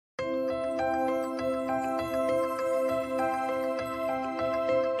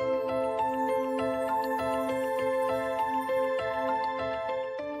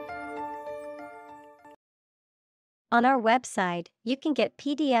On our website, you can get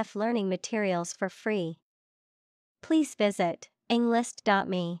PDF learning materials for free. Please visit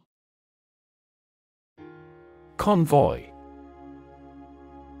englist.me. Convoy.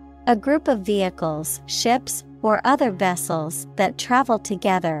 A group of vehicles, ships, or other vessels that travel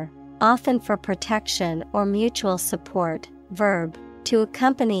together, often for protection or mutual support. Verb, to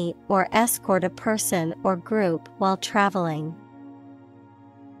accompany or escort a person or group while traveling.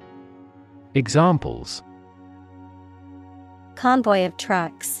 Examples: Convoy of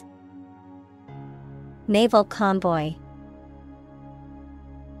trucks. Naval convoy.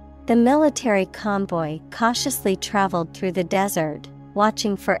 The military convoy cautiously traveled through the desert,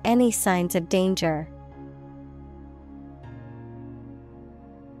 watching for any signs of danger.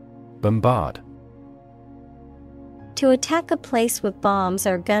 Bombard. To attack a place with bombs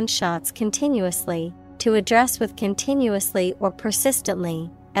or gunshots continuously, to address with continuously or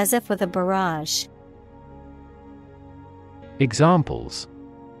persistently, as if with a barrage. Examples: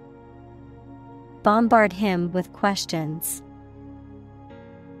 Bombard him with questions.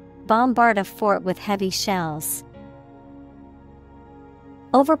 Bombard a fort with heavy shells.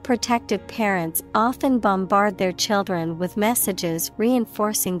 Overprotective parents often bombard their children with messages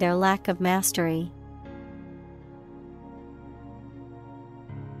reinforcing their lack of mastery.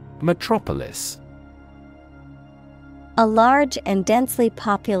 Metropolis. A large and densely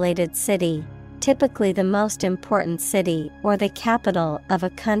populated city, typically the most important city or the capital of a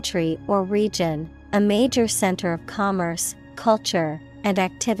country or region, a major center of commerce, culture, and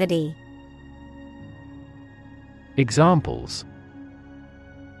activity. Examples: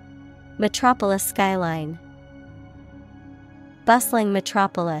 Metropolis skyline. Bustling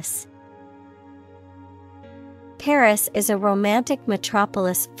metropolis. Paris is a romantic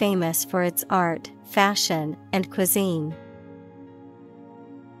metropolis famous for its art, fashion, and cuisine.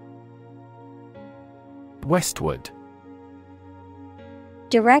 Westward.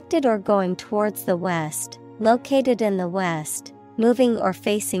 Directed or going towards the west, located in the west, moving or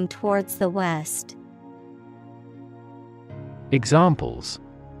facing towards the west. Examples: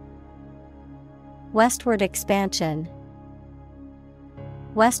 Westward expansion.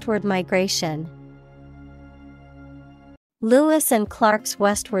 Westward migration. Lewis and Clark's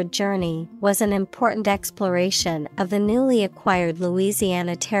westward journey was an important exploration of the newly acquired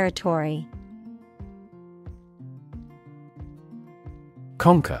Louisiana Territory.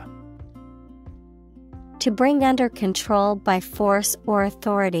 Conquer. To bring under control by force or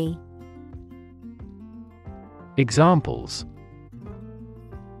authority. Examples: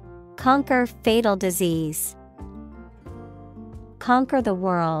 Conquer fatal disease. Conquer the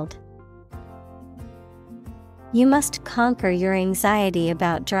world. You must conquer your anxiety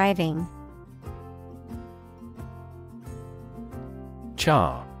about driving.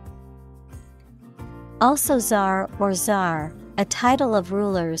 Char. Also Tsar or Tsar, a title of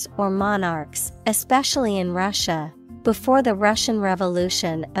rulers or monarchs, especially in Russia, before the Russian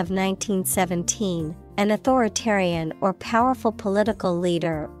Revolution of 1917, an authoritarian or powerful political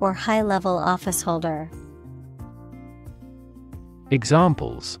leader or high-level officeholder.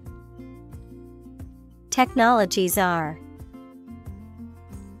 Examples: Technology czar.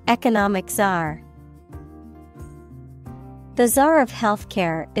 Economic czar. The Czar of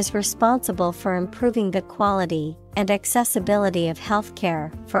Healthcare is responsible for improving the quality and accessibility of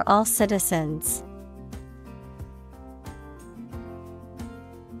healthcare for all citizens.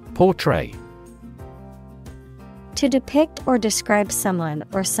 Portray. To depict or describe someone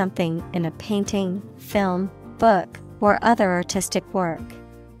or something in a painting, film, book, or other artistic work.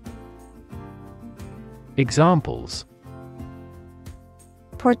 Examples: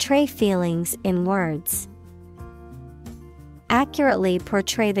 Portray feelings in words. Accurately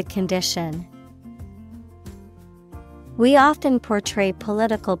portray the condition. We often portray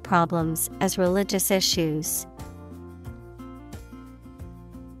political problems as religious issues.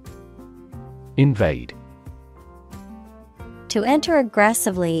 Invade. To enter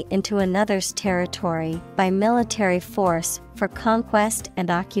aggressively into another's territory by military force for conquest and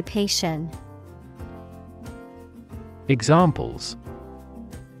occupation. Examples: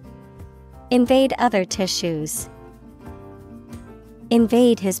 Invade other tissues.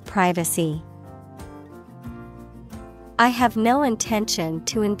 Invade his privacy. I have no intention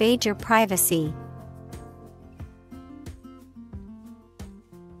to invade your privacy.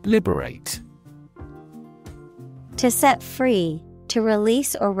 Liberate. To set free, to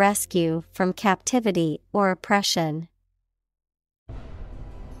release or rescue from captivity or oppression.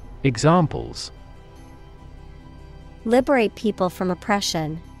 Examples: Liberate people from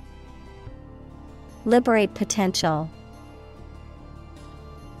oppression. Liberate potential.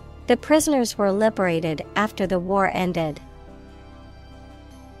 The prisoners were liberated after the war ended.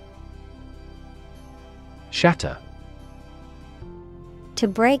 Shatter. To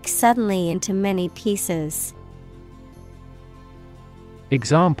break suddenly into many pieces.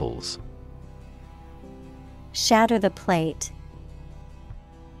 Examples: Shatter the plate.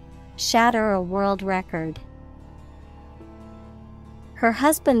 Shatter a world record. Her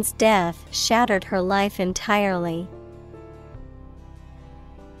husband's death shattered her life entirely.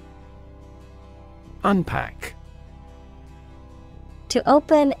 Unpack. To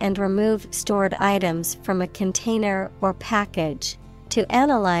open and remove stored items from a container or package. To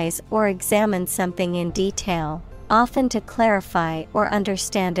analyze or examine something in detail, often to clarify or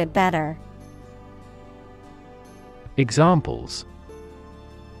understand it better. Examples: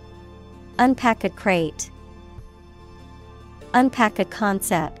 Unpack a crate. Unpack a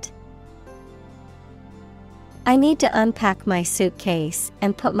concept. I need to unpack my suitcase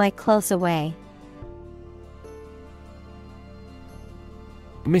and put my clothes away.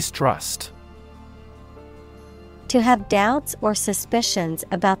 Mistrust. To have doubts or suspicions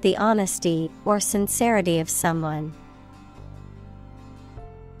about the honesty or sincerity of someone.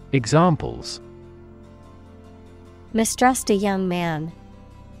 Examples: Mistrust a young man.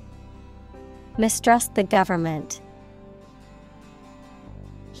 Mistrust the government.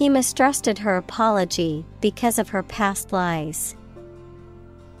 He mistrusted her apology because of her past lies.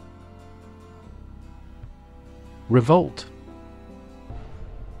 Revolt.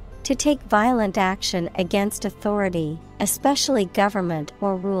 To take violent action against authority, especially government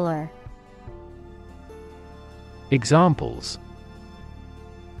or ruler. Examples: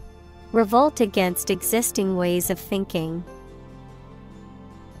 Revolt against existing ways of thinking.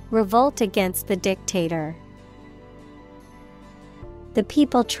 Revolt against the dictator. The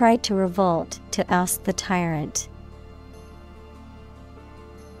people tried to revolt to oust the tyrant.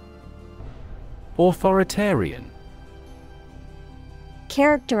 Authoritarian.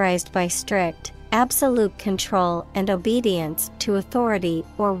 Characterized by strict, absolute control and obedience to authority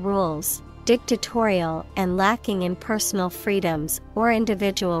or rules, dictatorial and lacking in personal freedoms or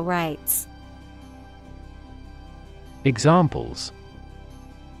individual rights. Examples: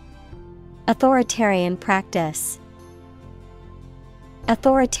 Authoritarian practice.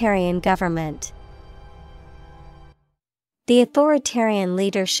 Authoritarian government. The authoritarian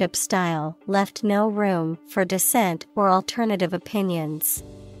leadership style left no room for dissent or alternative opinions.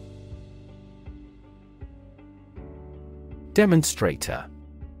 Demonstrator.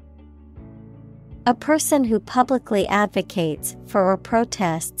 A person who publicly advocates for or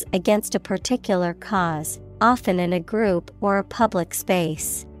protests against a particular cause, often in a group or a public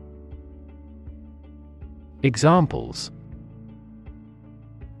space. Examples: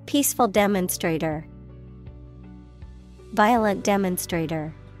 Peaceful demonstrator. Violent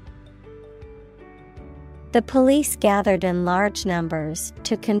demonstrator. The police gathered in large numbers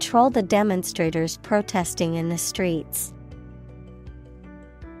to control the demonstrators protesting in the streets.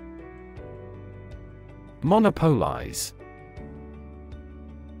 Monopolize.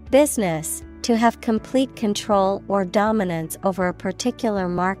 Business, to have complete control or dominance over a particular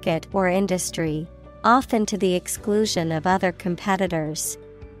market or industry, often to the exclusion of other competitors.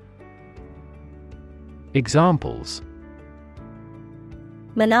 Examples: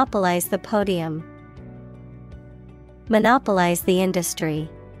 Monopolize the podium. Monopolize the industry.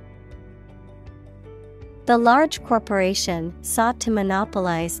 The large corporation sought to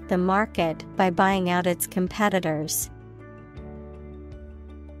monopolize the market by buying out its competitors.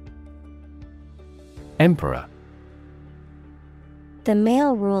 Emperor. The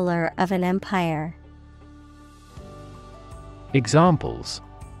male ruler of an empire. Examples: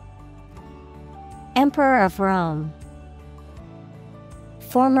 Emperor of Rome.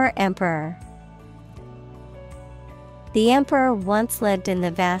 Former emperor. The emperor once lived in the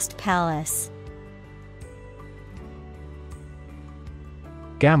vast palace.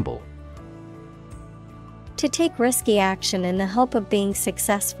 Gamble. To take risky action in the hope of being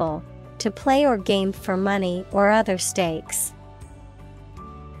successful, to play or game for money or other stakes.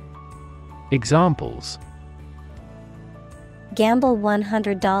 Examples: Gamble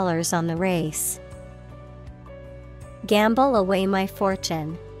 $100 on the race. Gamble away my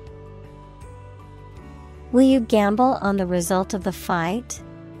fortune. Will you gamble on the result of the fight?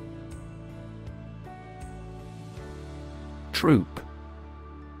 Troop.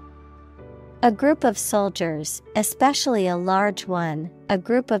 A group of soldiers, especially a large one, a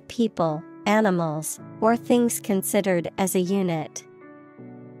group of people, animals, or things considered as a unit.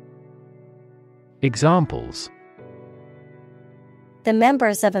 Examples: The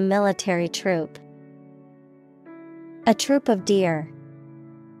members of a military troop. A troop of deer.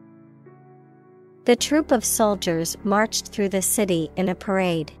 The troop of soldiers marched through the city in a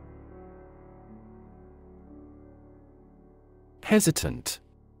parade. Hesitant.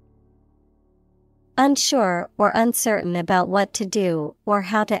 Unsure or uncertain about what to do or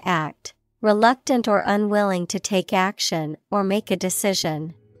how to act, reluctant or unwilling to take action or make a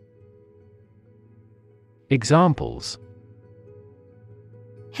decision. Examples: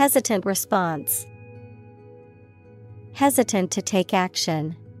 Hesitant response. Hesitant to take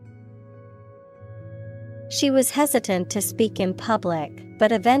action. She was hesitant to speak in public,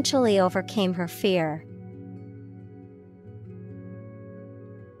 but eventually overcame her fear.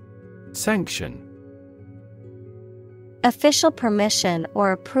 Sanction. Official permission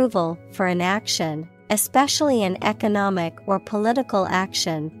or approval for an action, especially an economic or political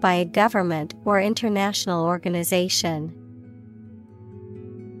action by a government or international organization.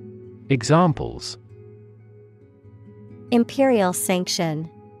 Examples: Imperial sanction.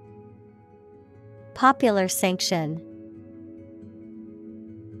 Popular sanction.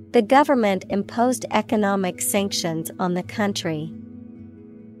 The government imposed economic sanctions on the country.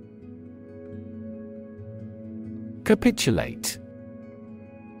 Capitulate.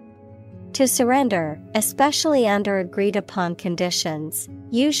 To surrender, especially under agreed-upon conditions,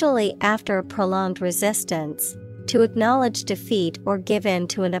 usually after a prolonged resistance, to acknowledge defeat or give in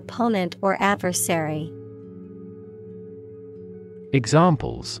to an opponent or adversary.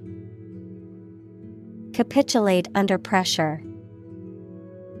 Examples: Capitulate under pressure.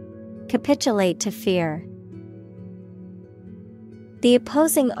 Capitulate to fear. The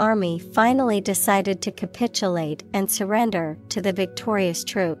opposing army finally decided to capitulate and surrender to the victorious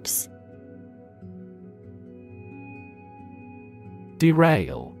troops.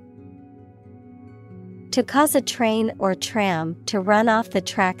 Derail. To cause a train or tram to run off the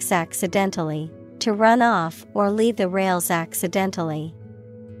tracks accidentally, to run off or leave the rails accidentally.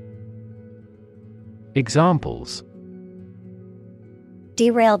 Examples: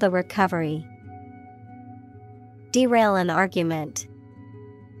 Derail the recovery. Derail an argument.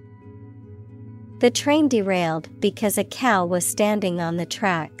 The train derailed because a cow was standing on the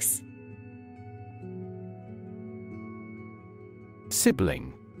tracks.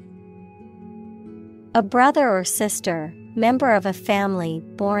 Sibling. A brother or sister, member of a family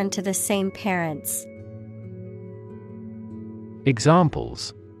born to the same parents.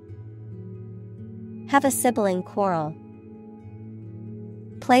 Examples: Have a sibling quarrel.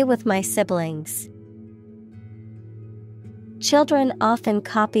 Play with my siblings. Children often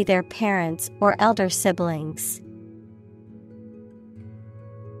copy their parents or elder siblings.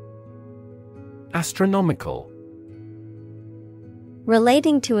 Astronomical.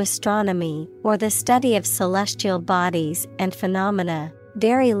 Relating to astronomy or the study of celestial bodies and phenomena,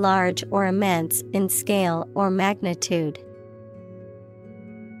 very large or immense in scale or magnitude.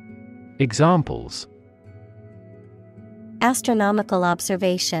 Examples: Astronomical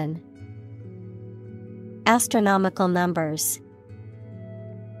observation. Astronomical numbers.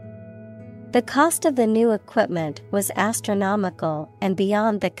 The cost of the new equipment was astronomical and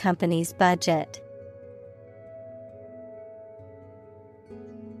beyond the company's budget.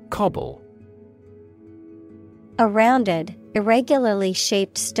 Cobble. A rounded, irregularly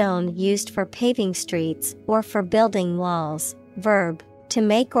shaped stone used for paving streets or for building walls. Verb, to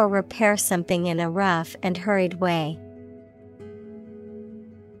make or repair something in a rough and hurried way.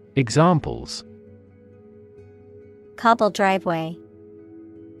 Examples: Cobble driveway.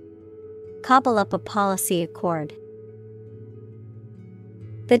 Cobble up a policy accord.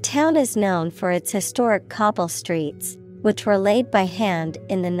 The town is known for its historic cobble streets, which were laid by hand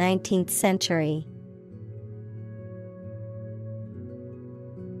in the 19th century.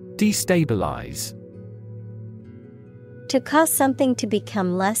 Destabilize. To cause something to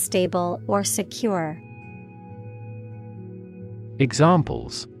become less stable or secure.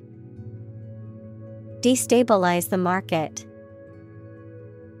 Examples: Destabilize the market.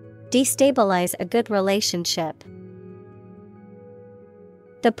 Destabilize a good relationship.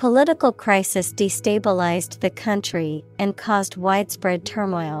 The political crisis destabilized the country and caused widespread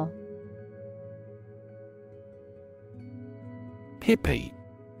turmoil. Hippie.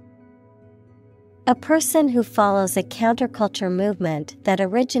 A person who follows a counterculture movement that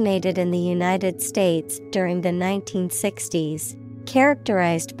originated in the United States during the 1960s,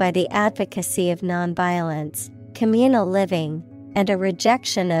 characterized by the advocacy of nonviolence, communal living, and a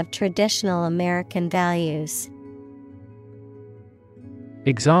rejection of traditional American values.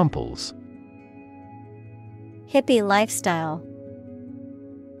 Examples: Hippie lifestyle.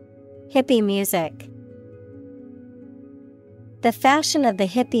 Hippie music. The fashion of the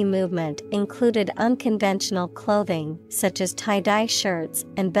hippie movement included unconventional clothing such as tie-dye shirts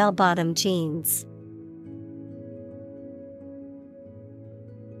and bell-bottom jeans.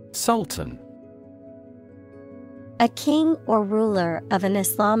 Sultan. A king or ruler of an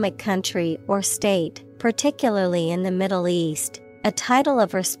Islamic country or state, particularly in the Middle East, a title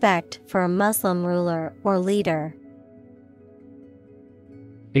of respect for a Muslim ruler or leader.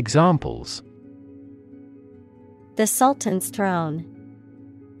 Examples: The Sultan's throne.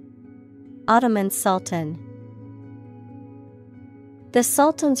 Ottoman Sultan. The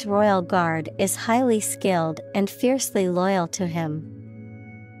Sultan's royal guard is highly skilled and fiercely loyal to him.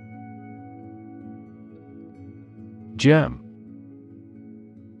 Germ.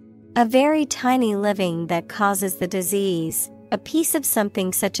 A very tiny living that causes the disease, a piece of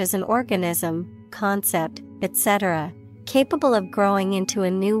something such as an organism, concept, etc., capable of growing into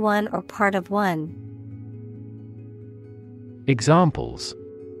a new one or part of one. Examples: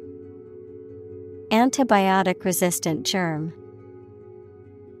 Antibiotic-resistant germ.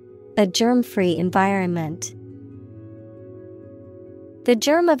 A germ-free environment. The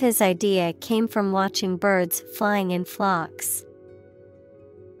germ of his idea came from watching birds flying in flocks.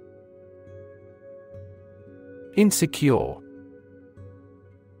 Insecure.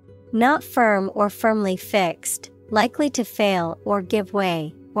 Not firm or firmly fixed, likely to fail or give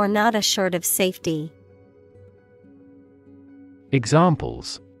way, or not assured of safety.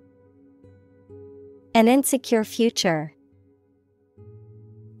 Examples: An insecure future.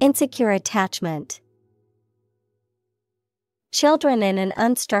 Insecure attachment. Children in an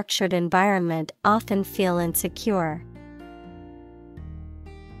unstructured environment often feel insecure.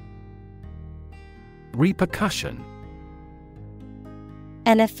 Repercussion.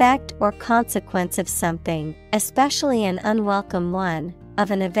 An effect or consequence of something, especially an unwelcome one,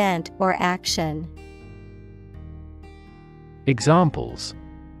 of an event or action. Examples: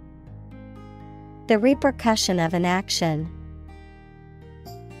 The repercussion of an action.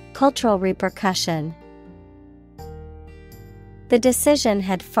 Cultural repercussion. The decision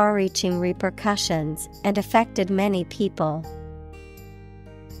had far-reaching repercussions and affected many people.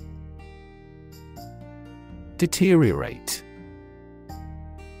 Deteriorate.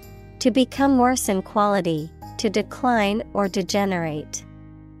 To become worse in quality, to decline or degenerate.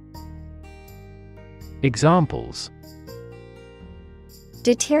 Examples: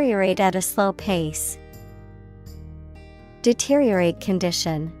 Deteriorate at a slow pace. Deteriorate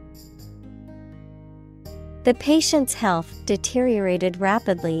condition. The patient's health deteriorated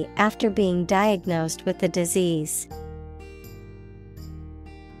rapidly after being diagnosed with the disease.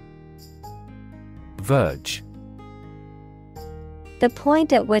 Verge. The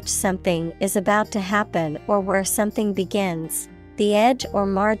point at which something is about to happen or where something begins, the edge or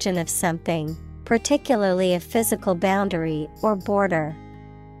margin of something, particularly a physical boundary or border.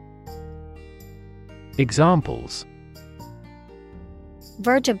 Examples: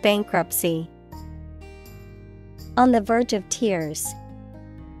 Verge of bankruptcy. On the verge of tears.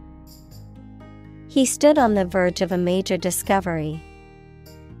 He stood on the verge of a major discovery.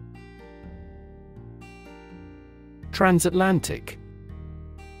 Transatlantic.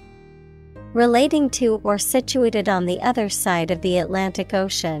 Relating to or situated on the other side of the Atlantic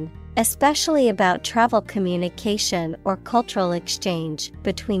Ocean, especially about travel, communication, or cultural exchange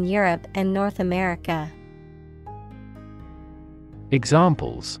between Europe and North America.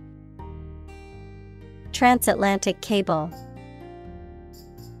 Examples: Transatlantic cable.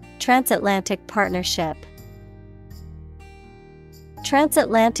 Transatlantic partnership.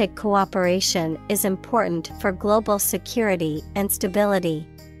 Transatlantic cooperation is important for global security and stability.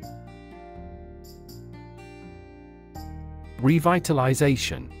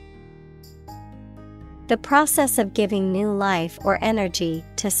 Revitalization. The process of giving new life or energy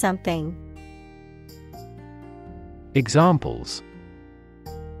to something. Examples: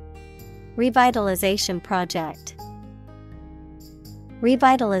 Revitalization project.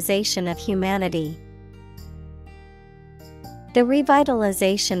 Revitalization of humanity. The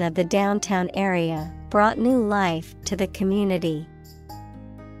revitalization of the downtown area brought new life to the community.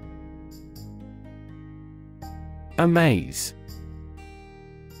 Amaze.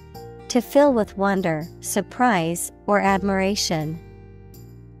 To fill with wonder, surprise, or admiration.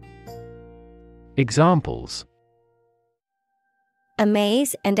 Examples: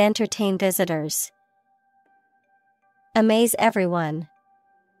 Amaze and entertain visitors. Amaze everyone.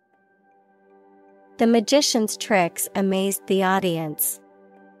 The magician's tricks amazed the audience.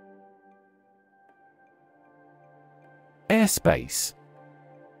 Airspace.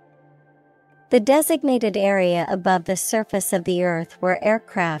 The designated area above the surface of the Earth where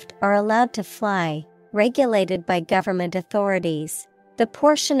aircraft are allowed to fly, regulated by government authorities. The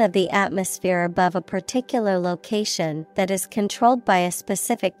portion of the atmosphere above a particular location that is controlled by a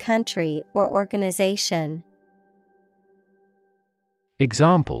specific country or organization.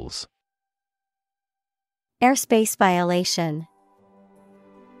 Examples: airspace violation,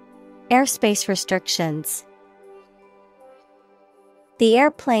 airspace restrictions. The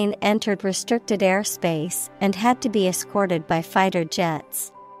airplane entered restricted airspace and had to be escorted by fighter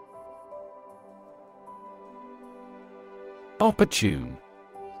jets. Opportune.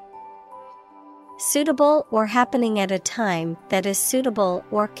 Suitable or happening at a time that is suitable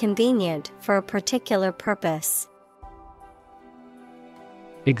or convenient for a particular purpose.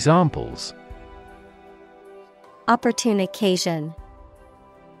 Examples: opportune occasion,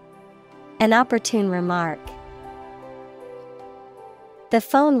 an opportune remark. The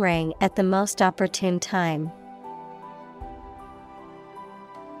phone rang at the most opportune time.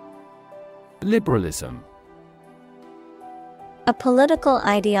 Liberalism. A political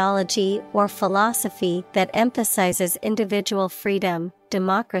ideology or philosophy that emphasizes individual freedom,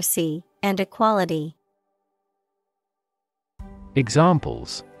 democracy, and equality.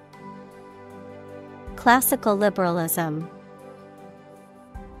 Examples: classical liberalism,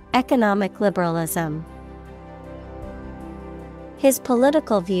 economic liberalism. His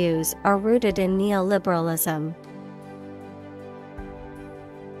political views are rooted in neoliberalism.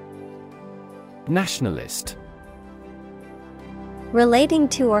 Nationalist. Relating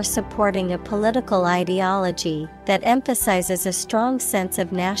to or supporting a political ideology that emphasizes a strong sense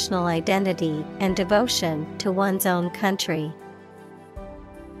of national identity and devotion to one's own country.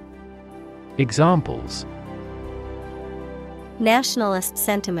 Examples: nationalist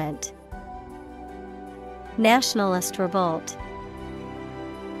sentiment, nationalist revolt.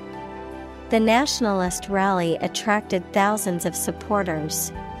 The nationalist rally attracted thousands of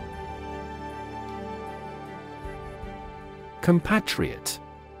supporters. Compatriot.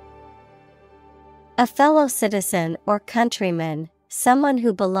 A fellow citizen or countryman, someone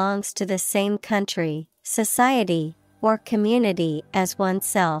who belongs to the same country, society, or community as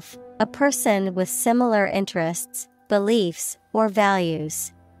oneself, a person with similar interests, beliefs, or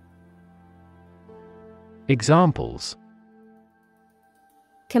values. Examples: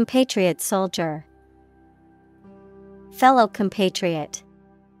 compatriot soldier, fellow compatriot.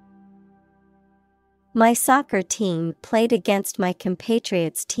 My soccer team played against my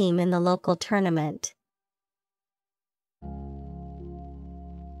compatriots' team in the local tournament.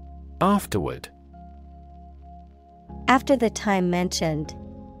 Afterward. After the time mentioned.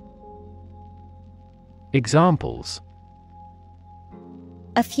 Examples: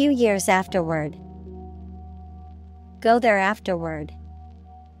 a few years afterward. Go there afterward.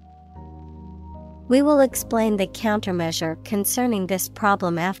 We will explain the countermeasure concerning this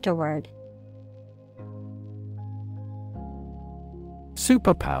problem afterward.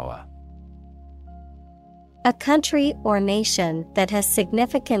 Superpower. A country or nation that has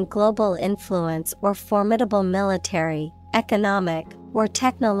significant global influence or formidable military, economic, or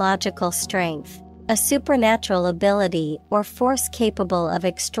technological strength. A supernatural ability or force capable of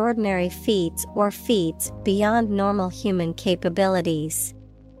extraordinary feats or feats beyond normal human capabilities.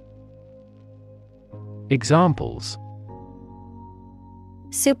 Examples: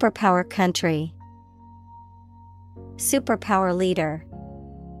 superpower country, superpower leader.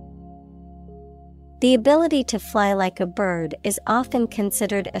 The ability to fly like a bird is often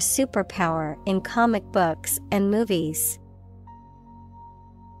considered a superpower in comic books and movies.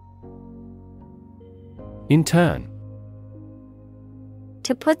 Intern.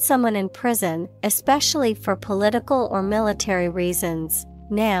 To put someone in prison, especially for political or military reasons.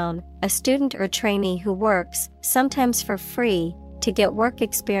 Noun, a student or trainee who works, sometimes for free, to get work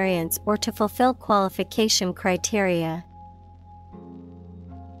experience or to fulfill qualification criteria.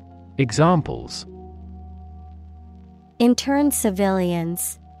 Examples: intern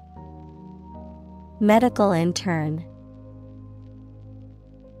civilians, medical intern.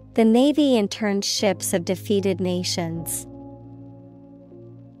 The Navy interned ships of defeated nations.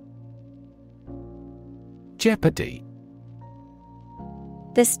 Jeopardy.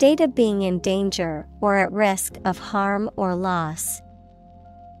 The state of being in danger or at risk of harm or loss.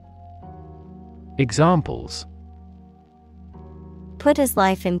 Examples: put his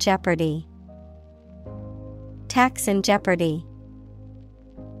life in jeopardy. Tax in jeopardy.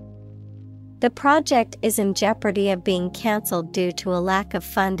 The project is in jeopardy of being cancelled due to a lack of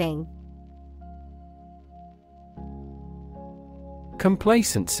funding.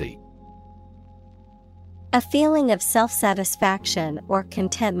 Complacency. A feeling of self-satisfaction or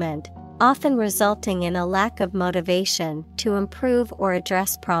contentment, often resulting in a lack of motivation to improve or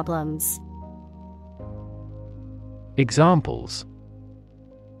address problems. Examples: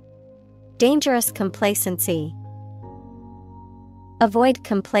 dangerous complacency. Avoid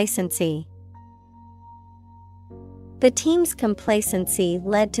complacency. The team's complacency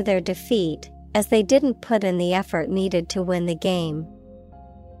led to their defeat, as they didn't put in the effort needed to win the game.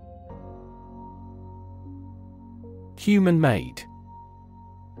 Human-made.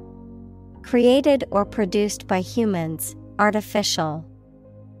 Created or produced by humans, artificial.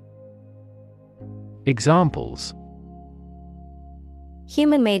 Examples: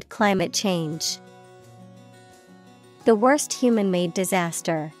 Human-made climate change. The worst human-made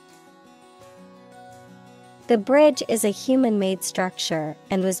disaster. The bridge is a human-made structure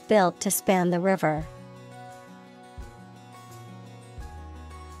and was built to span the river.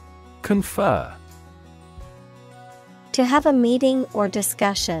 Confer. To have a meeting or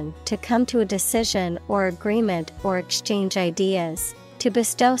discussion, to come to a decision or agreement or exchange ideas, to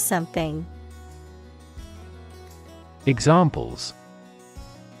bestow something. Examples: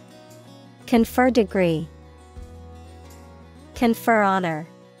 Confer degree. Confer honor.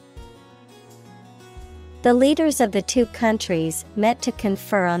 The leaders of the two countries met to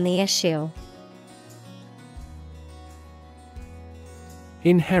confer on the issue.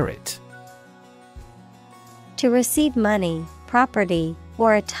 Inherit. To receive money, property,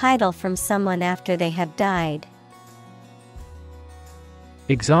 or a title from someone after they have died.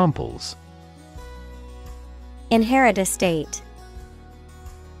 Examples: Inherit estate.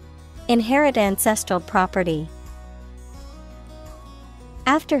 Inherit ancestral property.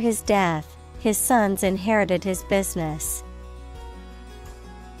 After his death, his sons inherited his business.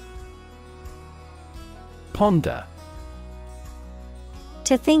 Ponder.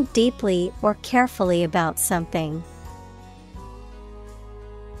 To think deeply or carefully about something.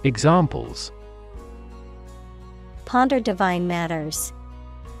 Examples: Ponder divine matters.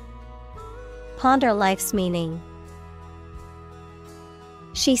 Ponder life's meaning.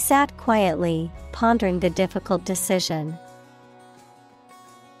 She sat quietly, pondering the difficult decision.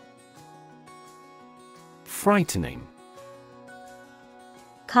 Frightening.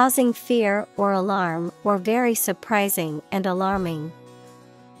 Causing fear or alarm, or very surprising and alarming.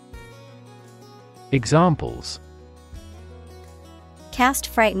 Examples: Cast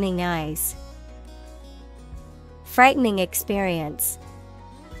frightening eyes. Frightening experience.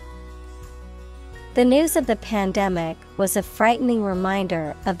 The news of the pandemic was a frightening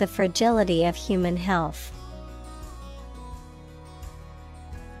reminder of the fragility of human health.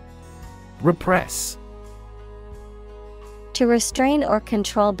 Repress. To restrain or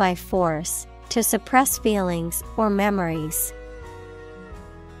control by force, to suppress feelings or memories.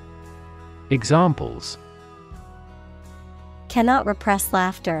 Examples: Cannot repress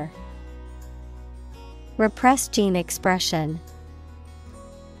laughter. Repress gene expression.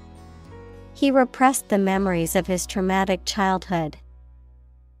 He repressed the memories of his traumatic childhood.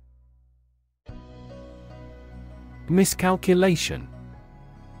 Miscalculation.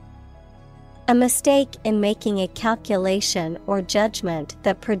 A mistake in making a calculation or judgment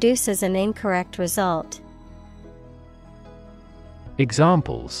that produces an incorrect result.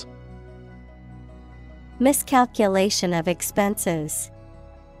 Examples: Miscalculation of expenses.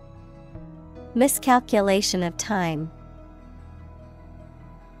 Miscalculation of time.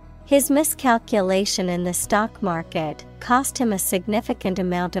 His miscalculation in the stock market cost him a significant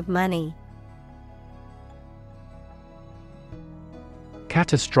amount of money.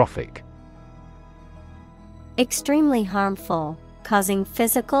 Catastrophic. Extremely harmful, causing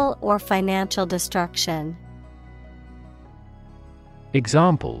physical or financial destruction.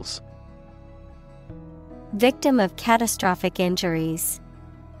 Examples: Victim of catastrophic injuries.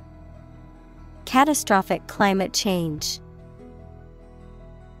 Catastrophic climate change.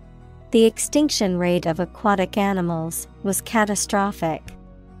 The extinction rate of aquatic animals was catastrophic.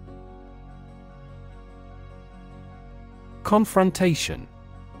 Confrontation.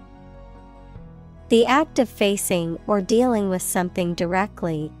 The act of facing or dealing with something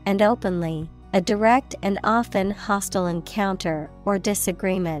directly and openly, a direct and often hostile encounter or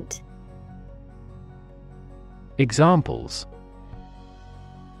disagreement. Examples: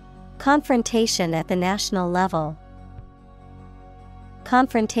 Confrontation at the national level.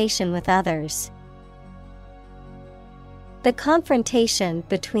 Confrontation with others. The confrontation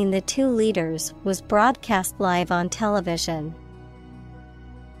between the two leaders was broadcast live on television.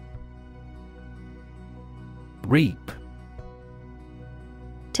 Reap.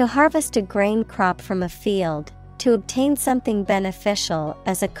 To harvest a grain crop from a field, to obtain something beneficial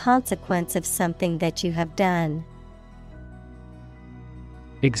as a consequence of something that you have done.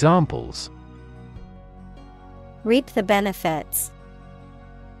 Examples: Reap the benefits.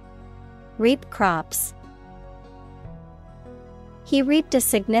 Reap crops. He reaped a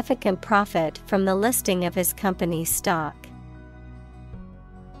significant profit from the listing of his company's stock.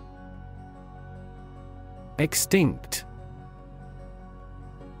 Extinct.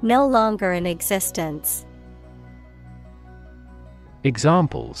 no longer in existence.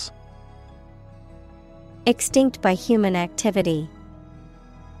 Examples: Extinct by human activity.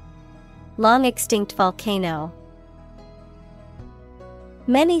 Long extinct volcano.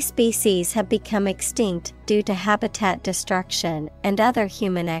 Many species have become extinct due to habitat destruction and other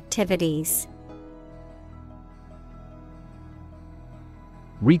human activities.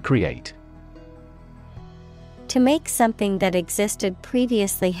 Recreate. To make something that existed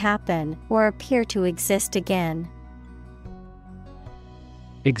previously happen or appear to exist again.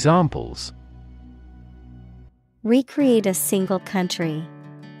 Examples: Recreate a single country.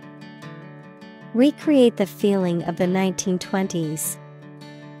 Recreate the feeling of the 1920s.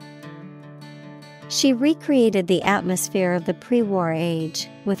 She recreated the atmosphere of the pre-war age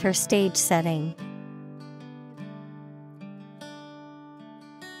with her stage setting.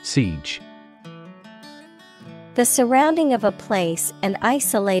 Siege. The surrounding of a place and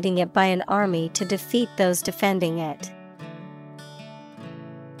isolating it by an army to defeat those defending it.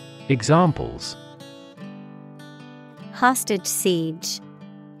 Examples: Hostage siege.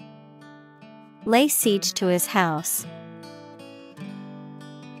 Lay siege to his house.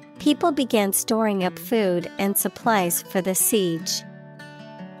 People began storing up food and supplies for the siege.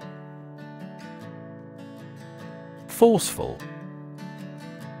 Forceful.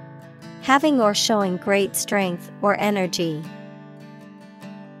 Having or showing great strength or energy.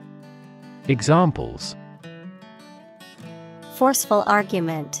 Examples: Forceful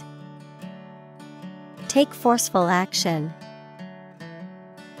argument. Take forceful action.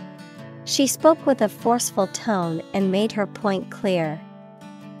 She spoke with a forceful tone and made her point clear.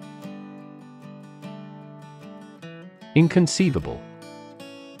 Inconceivable.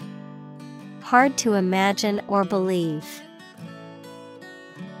 Hard to imagine or believe.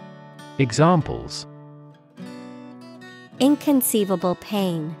 Examples: Inconceivable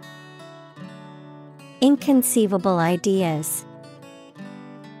pain. Inconceivable ideas.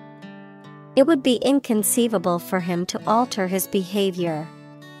 It would be inconceivable for him to alter his behavior.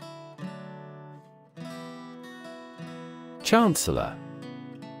 Chancellor.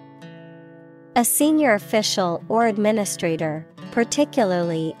 A senior official or administrator,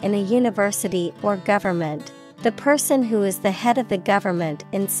 particularly in a university or government, the person who is the head of the government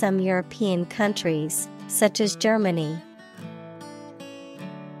in some European countries, such as Germany.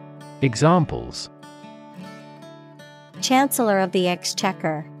 Examples: Chancellor of the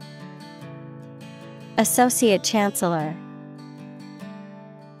Exchequer. Associate Chancellor.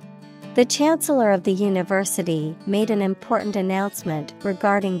 The Chancellor of the university made an important announcement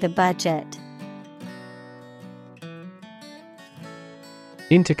regarding the budget.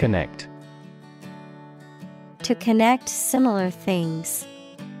 Interconnect. To connect similar things.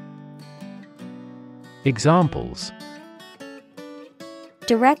 Examples: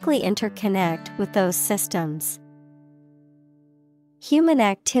 Directly interconnect with those systems. Human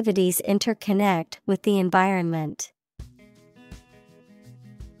activities interconnect with the environment.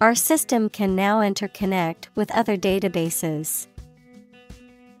 Our system can now interconnect with other databases.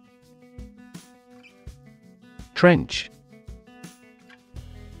 Trench.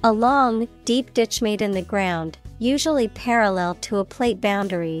 A long, deep ditch made in the ground, usually parallel to a plate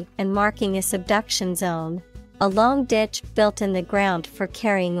boundary and marking a subduction zone. A long ditch built in the ground for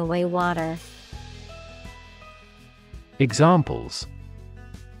carrying away water. Examples: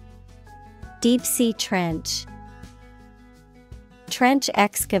 Deep sea trench. Trench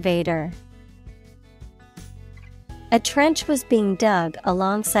excavator. A trench was being dug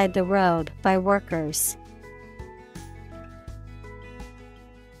alongside the road by workers.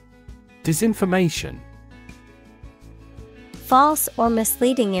 Disinformation. False or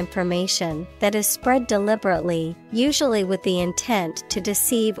misleading information that is spread deliberately, usually with the intent to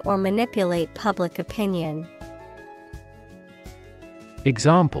deceive or manipulate public opinion.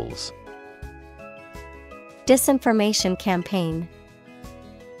 Examples: Disinformation campaign.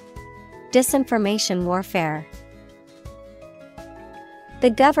 Disinformation warfare. The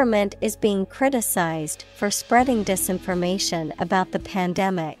government is being criticized for spreading disinformation about the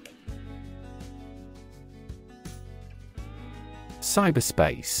pandemic.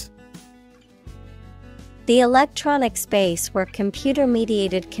 Cyberspace. The electronic space where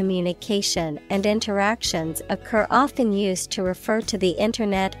computer-mediated communication and interactions occur, often used to refer to the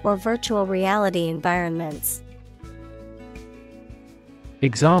Internet or virtual reality environments.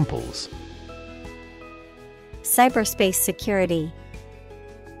 Examples: Cyberspace security.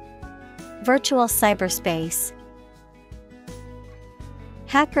 Virtual cyberspace.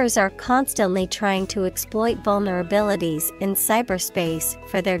 Hackers are constantly trying to exploit vulnerabilities in cyberspace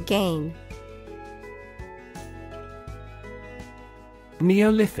for their gain.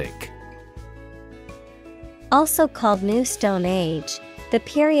 Neolithic. Also called New Stone Age, the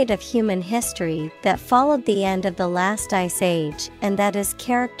period of human history that followed the end of the last ice age and that is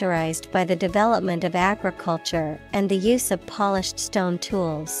characterized by the development of agriculture and the use of polished stone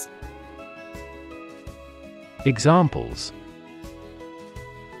tools. Examples: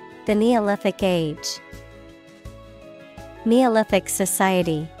 The Neolithic Age. Neolithic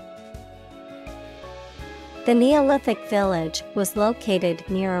society. The Neolithic village was located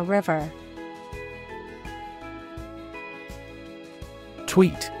near a river.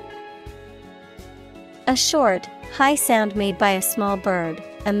 Tweet. A short, high sound made by a small bird,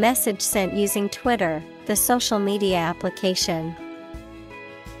 a message sent using Twitter, the social media application.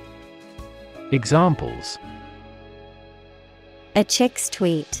 Examples: A chick's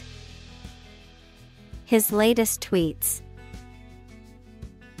tweet. His latest tweets.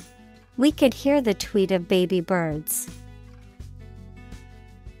 We could hear the tweet of baby birds.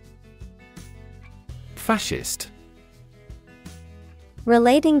 Fascist.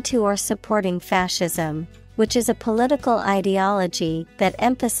 Relating to or supporting fascism, which is a political ideology that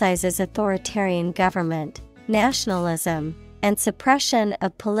emphasizes authoritarian government, nationalism, and suppression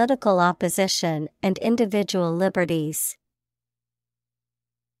of political opposition and individual liberties.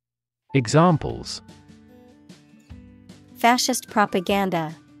 Examples: Fascist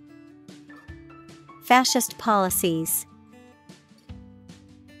propaganda. Fascist policies.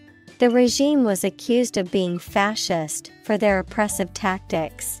 The regime was accused of being fascist for their oppressive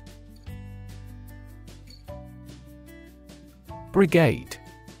tactics. Brigade.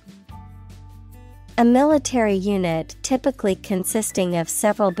 A military unit typically consisting of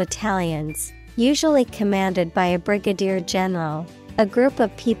several battalions, usually commanded by a brigadier general, a group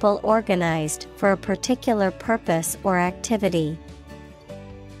of people organized for a particular purpose or activity.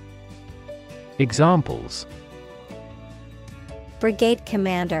 Examples: Brigade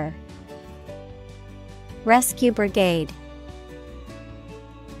commander. Rescue brigade.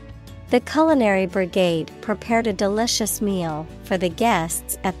 The culinary brigade prepared a delicious meal for the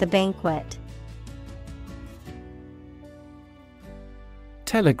guests at the banquet.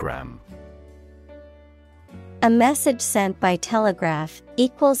 Telegram. A message sent by telegraph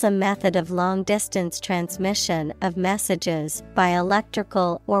equals a method of long-distance transmission of messages by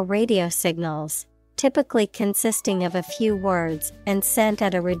electrical or radio signals, typically consisting of a few words and sent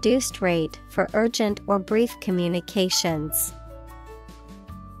at a reduced rate for urgent or brief communications.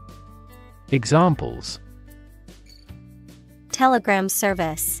 Examples: Telegram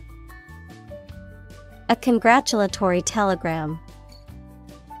service. A congratulatory telegram.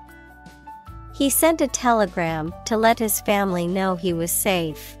 He sent a telegram to let his family know he was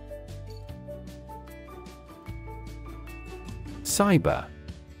safe. Cyber.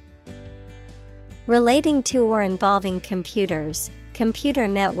 Relating to or involving computers, computer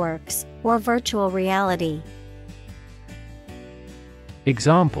networks, or virtual reality.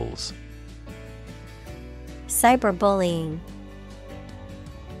 Examples: Cyberbullying.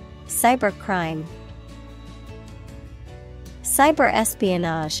 Cybercrime.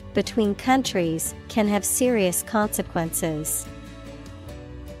 Cyber-espionage between countries can have serious consequences.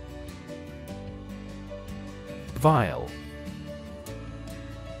 Viol.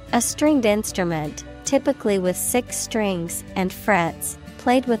 A stringed instrument, typically with 6 strings and frets,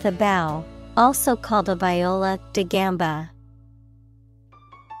 played with a bow, also called a viola da gamba.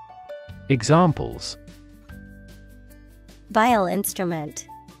 Examples: Viol instrument.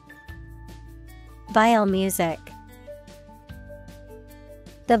 Viol music.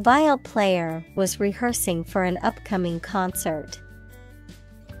 The viol player was rehearsing for an upcoming concert.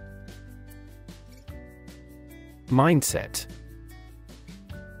 Mindset.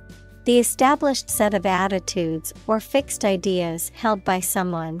 The established set of attitudes or fixed ideas held by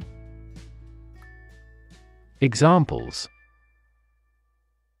someone. Examples: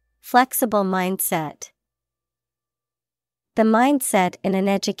 Flexible mindset. The mindset in an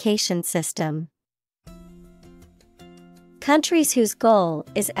education system. Countries whose goal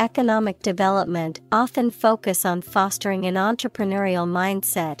is economic development often focus on fostering an entrepreneurial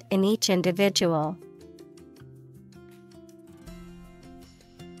mindset in each individual.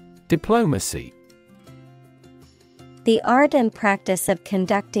 Diplomacy. The art and practice of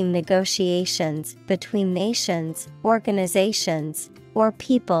conducting negotiations between nations, organizations, or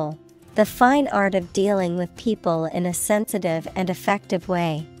people. The fine art of dealing with people in a sensitive and effective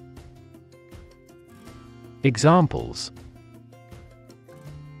way. Examples: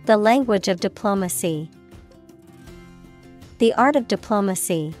 The language of diplomacy. The art of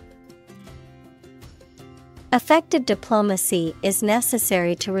diplomacy. Effective diplomacy is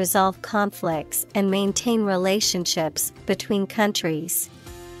necessary to resolve conflicts and maintain relationships between countries.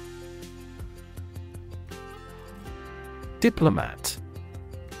 Diplomat.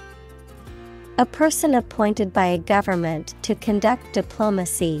 A person appointed by a government to conduct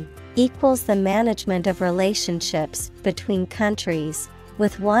diplomacy equals the management of relationships between countries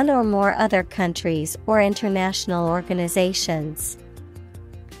with one or more other countries or international organizations.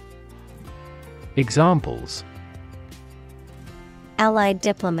 Examples: Allied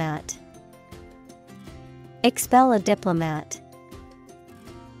diplomat. Expel a diplomat.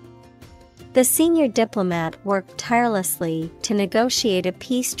 The senior diplomat worked tirelessly to negotiate a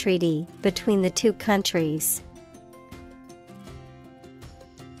peace treaty between the two countries.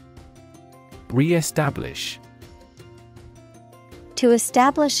 Re-establish. To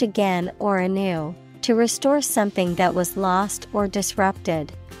establish again or anew, to restore something that was lost or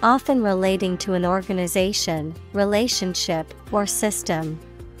disrupted, often relating to an organization, relationship, or system.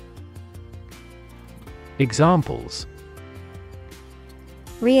 Examples: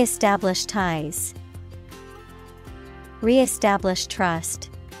 Re-establish ties. Re-establish trust.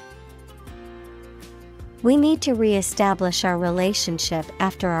 We need to re-establish our relationship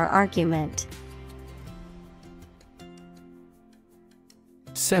after our argument.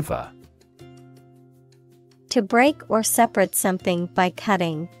 Sever. To break or separate something by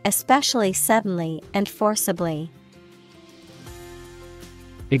cutting, especially suddenly and forcibly.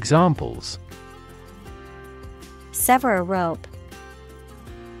 Examples: Sever a rope.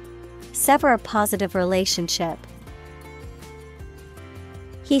 Sever a positive relationship.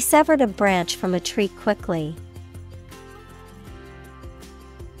 He severed a branch from a tree quickly.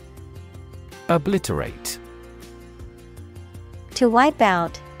 Obliterate. To wipe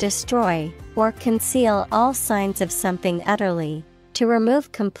out, destroy, or conceal all signs of something utterly, to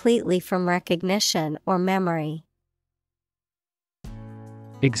remove completely from recognition or memory.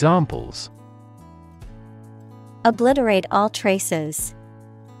 Examples: Obliterate all traces.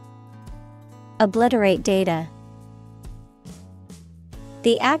 Obliterate data.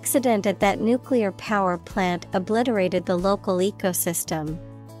 The accident at that nuclear power plant obliterated the local ecosystem.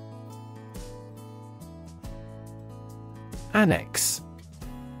 Annex.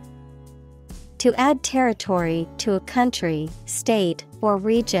 To add territory to a country, state, or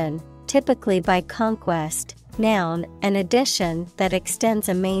region, typically by conquest. Noun, an addition that extends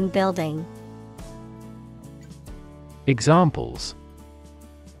a main building. Examples: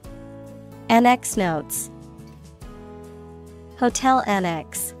 Annex notes. Hotel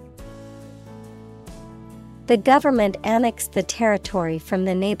annex. The government annexed the territory from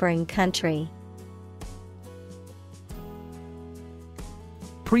the neighboring country.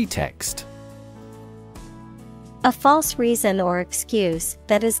 Pretext. A false reason or excuse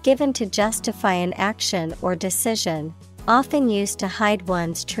that is given to justify an action or decision, often used to hide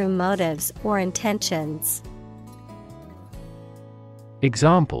one's true motives or intentions.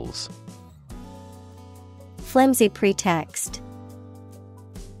 Examples: Flimsy pretext.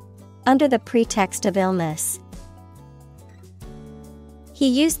 Under the pretext of illness. He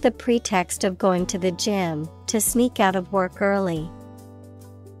used the pretext of going to the gym to sneak out of work early.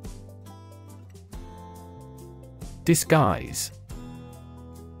 Disguise.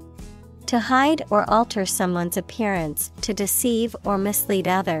 To hide or alter someone's appearance to deceive or mislead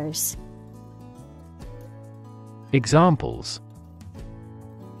others. Examples: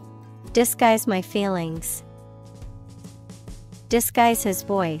 Disguise my feelings. Disguise his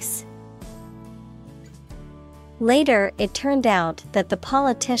voice. Later, it turned out that the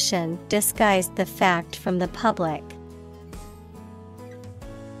politician disguised the fact from the public.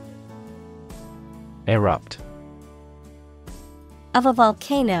 Erupt. Of a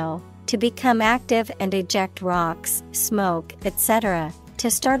volcano, to become active and eject rocks, smoke, etc.,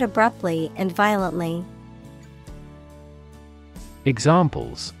 to start abruptly and violently.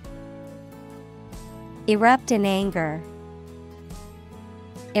 Examples: Erupt in anger.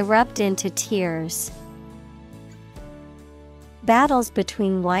 Erupt into tears. Battles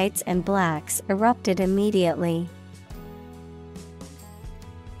between whites and blacks erupted immediately.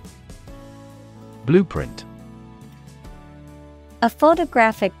 Blueprint. A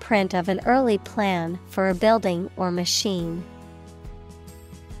photographic print of an early plan for a building or machine.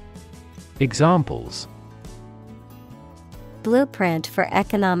 Examples: Blueprint for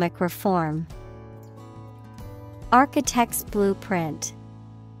economic reform. Architect's blueprint.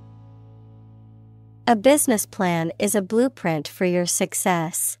 A business plan is a blueprint for your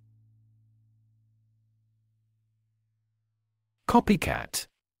success. Copycat.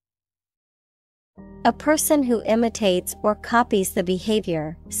 A person who imitates or copies the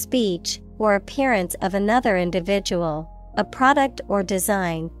behavior, speech, or appearance of another individual, a product or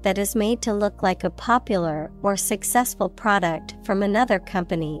design that is made to look like a popular or successful product from another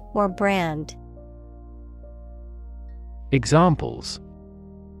company or brand. Examples: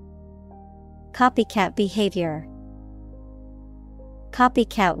 Copycat behavior.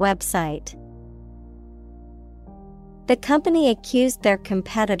 Copycat website. The company accused their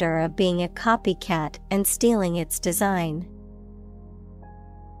competitor of being a copycat and stealing its design.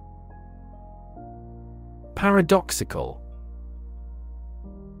 Paradoxical.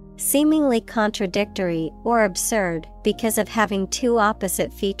 Seemingly contradictory or absurd because of having two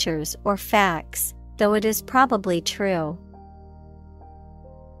opposite features or facts, though it is probably true.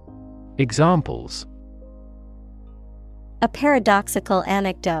 Examples: A paradoxical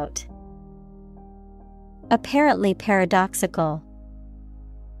anecdote. Apparently paradoxical.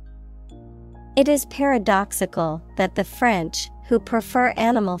 It is paradoxical that the French, who prefer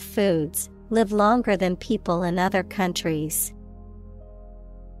animal foods, live longer than people in other countries.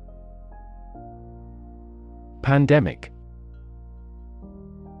 Pandemic.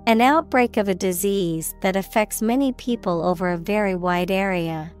 An outbreak of a disease that affects many people over a very wide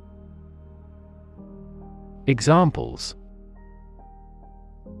area. Examples: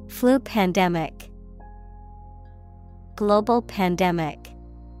 Flu pandemic. Global pandemic.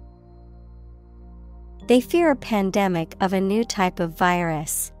 They fear a pandemic of a new type of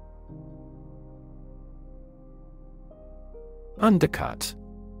virus. Undercut.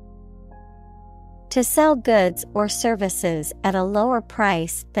 To sell goods or services at a lower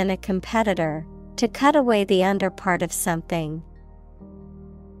price than a competitor, to cut away the underpart of something.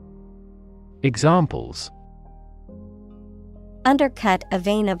 Examples: Undercut a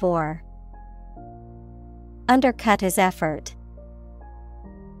vein of ore. Undercut his effort.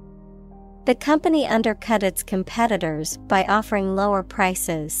 The company undercut its competitors by offering lower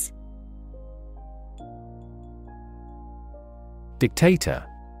prices. Dictator.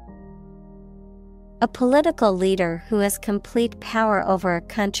 A political leader who has complete power over a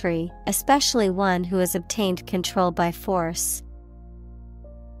country, especially one who has obtained control by force.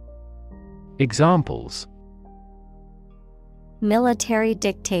 Examples: Military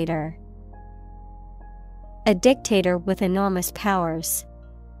dictator. A dictator with enormous powers.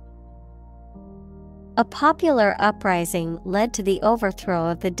 A popular uprising led to the overthrow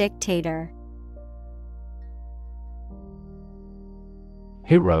of the dictator.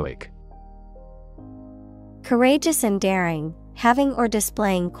 Heroic. Courageous and daring, having or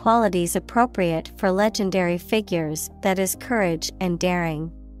displaying qualities appropriate for legendary figures, that is, courage and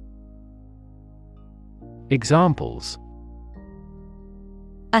daring. Examples: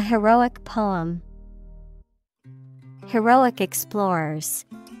 A heroic poem. Heroic explorers.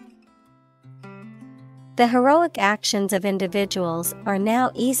 The heroic actions of individuals are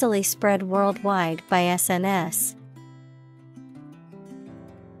now easily spread worldwide by SNS.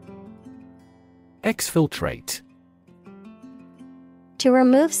 Exfiltrate. To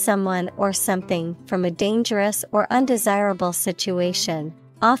remove someone or something from a dangerous or undesirable situation,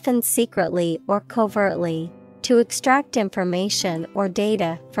 often secretly or covertly, to extract information or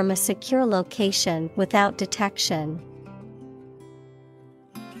data from a secure location without detection.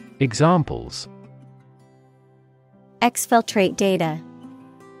 Examples: Exfiltrate data.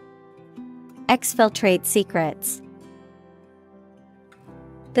 Exfiltrate secrets.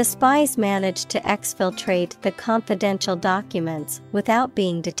 The spies managed to exfiltrate the confidential documents without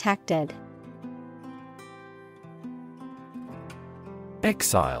being detected.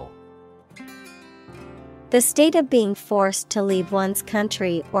 Exile. The state of being forced to leave one's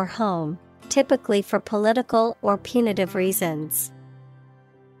country or home, typically for political or punitive reasons.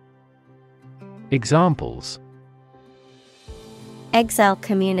 Examples: Exile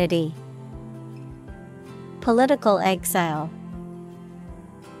community. Political exile.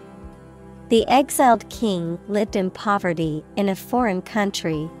 The exiled king lived in poverty in a foreign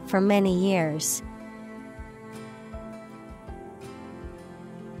country for many years.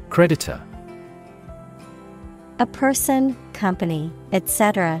 Creditor. A person, company,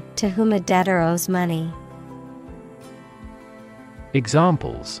 etc., to whom a debtor owes money.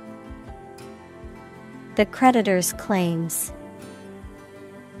 Examples: The creditor's claims.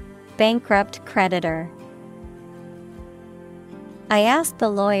 Bankrupt creditor. I asked the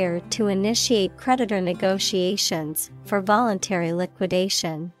lawyer to initiate creditor negotiations for voluntary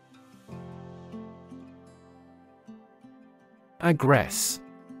liquidation. Aggress.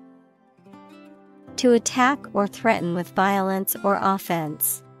 To attack or threaten with violence or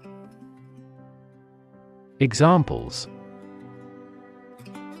offense. Examples: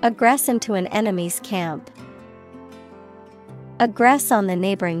 Aggress into an enemy's camp. Aggress on the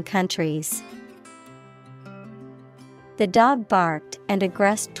neighboring countries. The dog barked and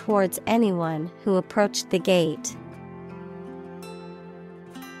aggressed towards anyone who approached the gate.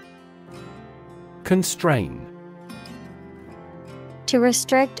 Constrain. To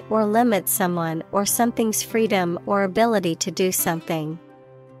restrict or limit someone or something's freedom or ability to do something.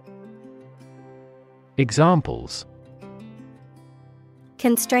 Examples: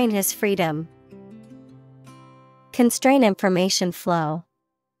 constrain his freedom. Constrain information flow.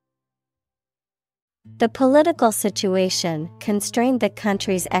 The political situation constrained the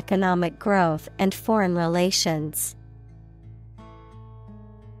country's economic growth and foreign relations.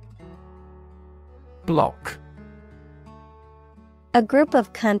 Block. A group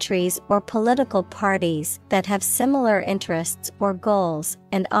of countries or political parties that have similar interests or goals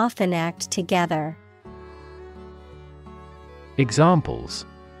and often act together. Examples: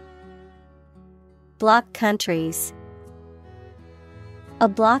 bloc countries. A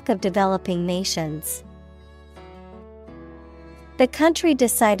bloc of developing nations. The country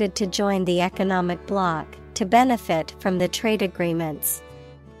decided to join the economic bloc to benefit from the trade agreements.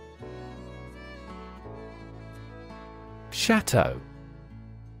 Chateau.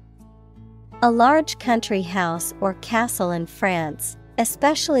 A large country house or castle in France,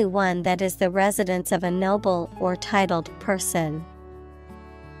 especially one that is the residence of a noble or titled person.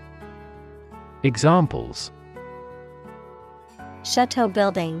 Examples: chateau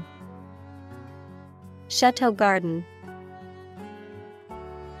building. Chateau garden.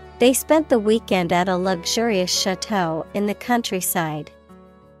 They spent the weekend at a luxurious chateau in the countryside.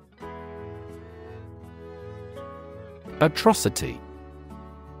 Atrocity.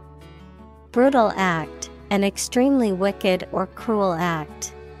 Brutal act, an extremely wicked or cruel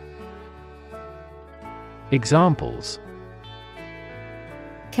act. Examples: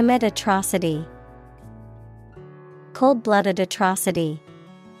 commit atrocity. Cold-blooded atrocity.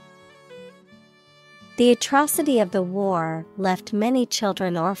 The atrocity of the war left many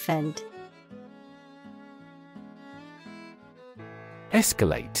children orphaned.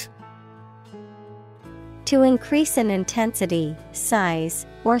 Escalate. To increase in intensity, size,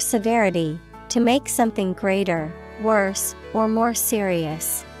 or severity, to make something greater, worse, or more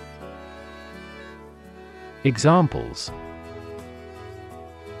serious. Examples: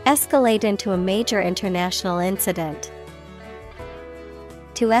 escalate into a major international incident.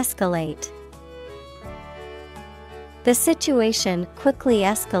 To escalate. The situation quickly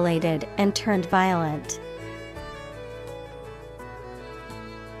escalated and turned violent.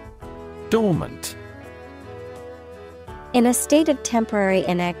 Dormant. In a state of temporary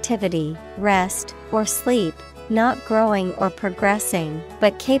inactivity, rest, or sleep, not growing or progressing,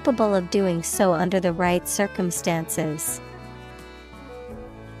 but capable of doing so under the right circumstances.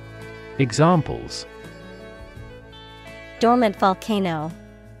 Examples: dormant volcano.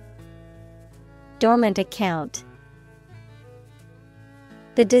 Dormant account.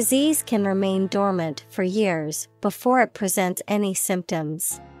 The disease can remain dormant for years before it presents any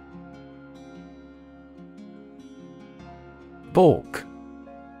symptoms. Balk.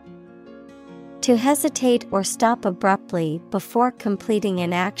 To hesitate or stop abruptly before completing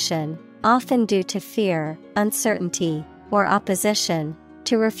an action, often due to fear, uncertainty, or opposition,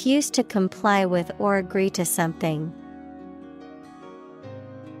 to refuse to comply with or agree to something.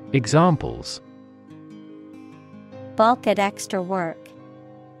 Examples: balk at extra work.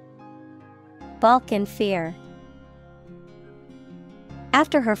 Balk in fear.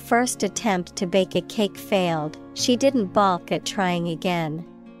 After her first attempt to bake a cake failed, she didn't balk at trying again.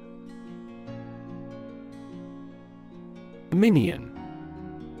 Minion.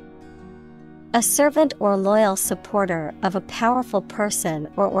 A servant or loyal supporter of a powerful person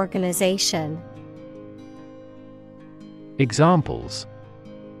or organization. Examples: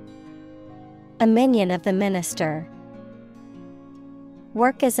 a minion of the minister.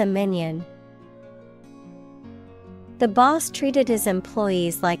 Work as a minion. The boss treated his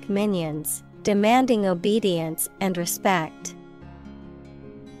employees like minions, demanding obedience and respect.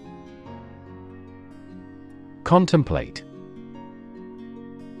 Contemplate.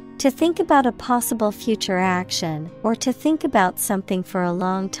 To think about a possible future action, or to think about something for a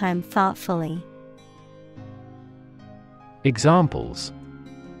long time thoughtfully. Examples: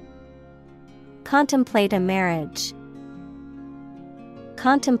 contemplate a marriage.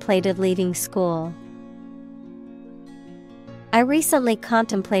 Contemplated leaving school. I recently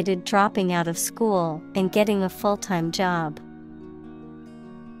contemplated dropping out of school and getting a full-time job.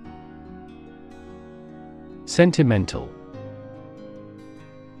 Sentimental.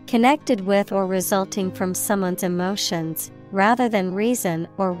 Connected with or resulting from someone's emotions, rather than reason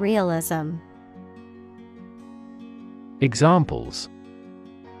or realism. Examples.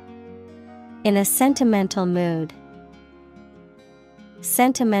 In a sentimental mood.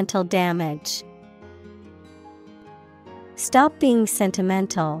 Sentimental damage. Stop being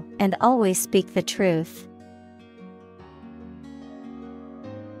sentimental and always speak the truth.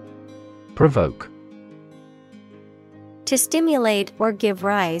 Provoke. To stimulate or give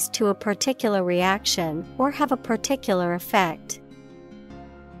rise to a particular reaction or have a particular effect.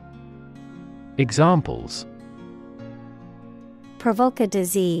 Examples. Provoke a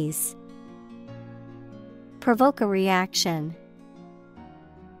disease. Provoke a reaction.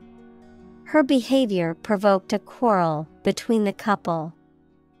 Her behavior provoked a quarrel between the couple.